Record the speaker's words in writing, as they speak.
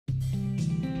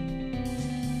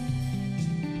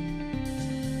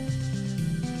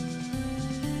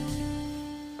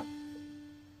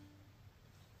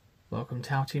welcome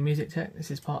to How To Music Tech.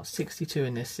 This is part 62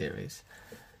 in this series.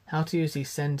 How to use these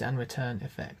send and return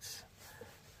effects.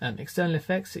 External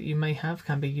effects that you may have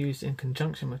can be used in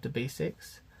conjunction with the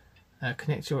B6.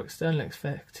 Connect your external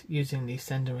effect using the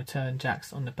send and return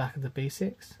jacks on the back of the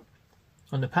B6.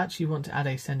 On the patch you want to add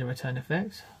a send and return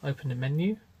effect. Open the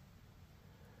menu.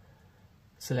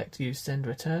 Select Use Send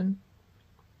Return.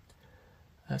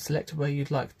 Select where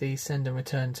you'd like the send and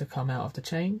return to come out of the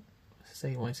chain.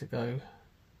 Say you want it to go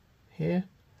here.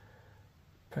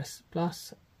 Press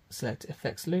plus, select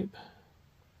Effects Loop,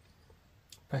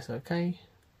 press OK,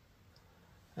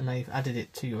 and now you've added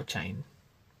it to your chain.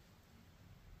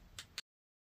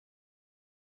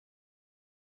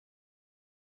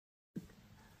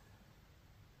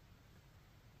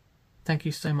 Thank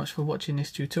you so much for watching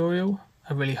this tutorial.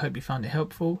 I really hope you found it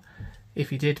helpful.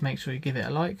 If you did, make sure you give it a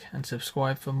like and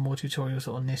subscribe for more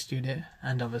tutorials on this unit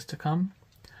and others to come.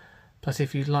 Plus,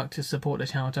 if you'd like to support the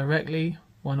channel directly,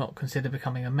 why not consider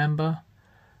becoming a member?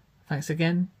 Thanks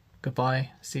again,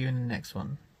 goodbye, see you in the next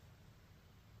one.